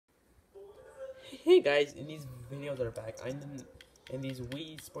Hey guys, and these videos are back. I'm in these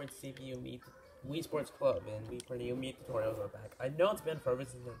Wii Sports CPU Meet, Wii Sports Club, and Wii Pretty Meet tutorials are back. I know it's been forever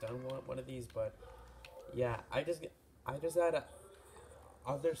since I've done one of these, but yeah, I just had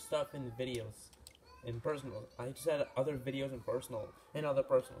other stuff in videos, in personal. I just had other videos in personal and other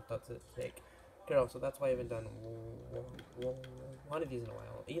personal stuff to take care of, so that's why I haven't done one of these in a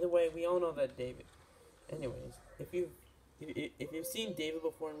while. Either way, we all know that David. Anyways, if you've seen David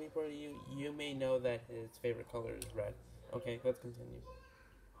before in Report, you may know that his favorite color is red. Okay, let's continue.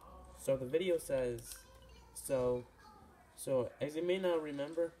 So the video says, so as you may not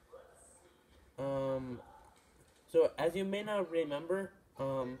remember, um, so as you may not remember,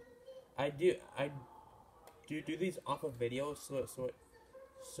 I do these off of videos, so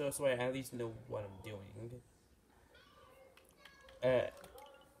I at least know what I'm doing,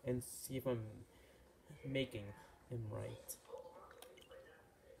 and see if I'm making him right.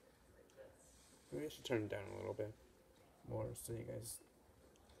 Maybe I should turn it down a little bit more so you guys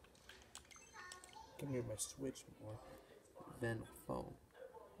can hear my Switch more than my phone.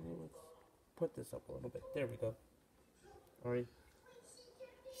 Let's put this up a little bit. There we go. Alright.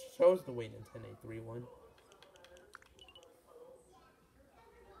 Shows the weight in 10831.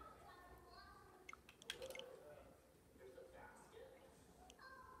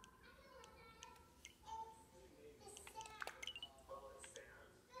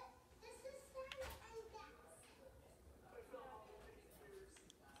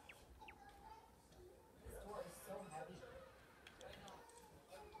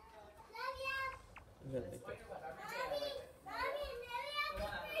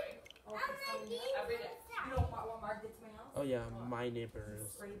 Oh yeah, my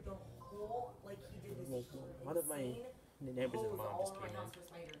neighbors. Well, one of my neighbors and mom just came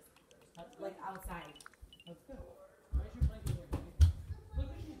in. Like outside. That's good. Why is your blanket here? Look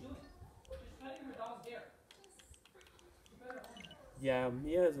what she's doing. She's cutting her dog's hair. You better own her. Yeah,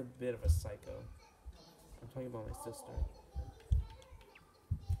 Mia is a bit of a psycho. I'm talking about my sister.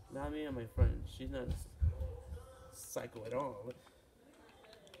 Not me and my friend. She's not a psycho at all.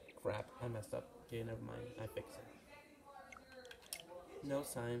 Crap, I messed up. Okay, never mind. I fixed it. No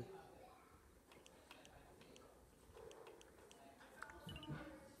sign.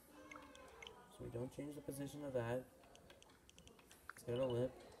 So we don't change the position of that. It's got a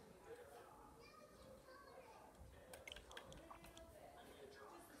lip.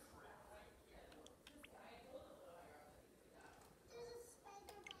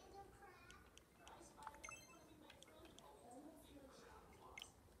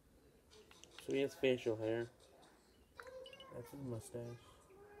 So he has facial hair. That's his mustache.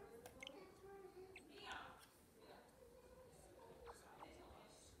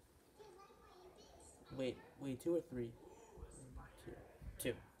 Wait, 2 or 3?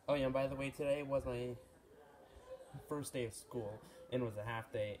 2. Oh yeah, and by the way, today was my first day of school, and it was a half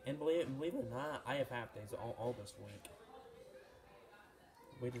day. And believe it or not, I have half days all this week,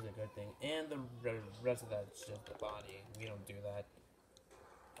 which is a good thing. And the rest of that is just the body. We don't do that.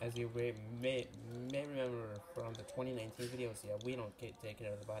 As you may remember from the 2019 videos, yeah, we don't take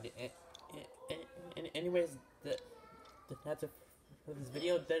care of the body. Anyways, that's it for this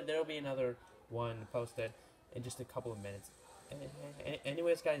video. There'll be another one posted in just a couple of minutes.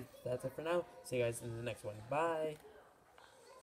 Anyways, guys, that's it for now. See you guys in the next one. Bye.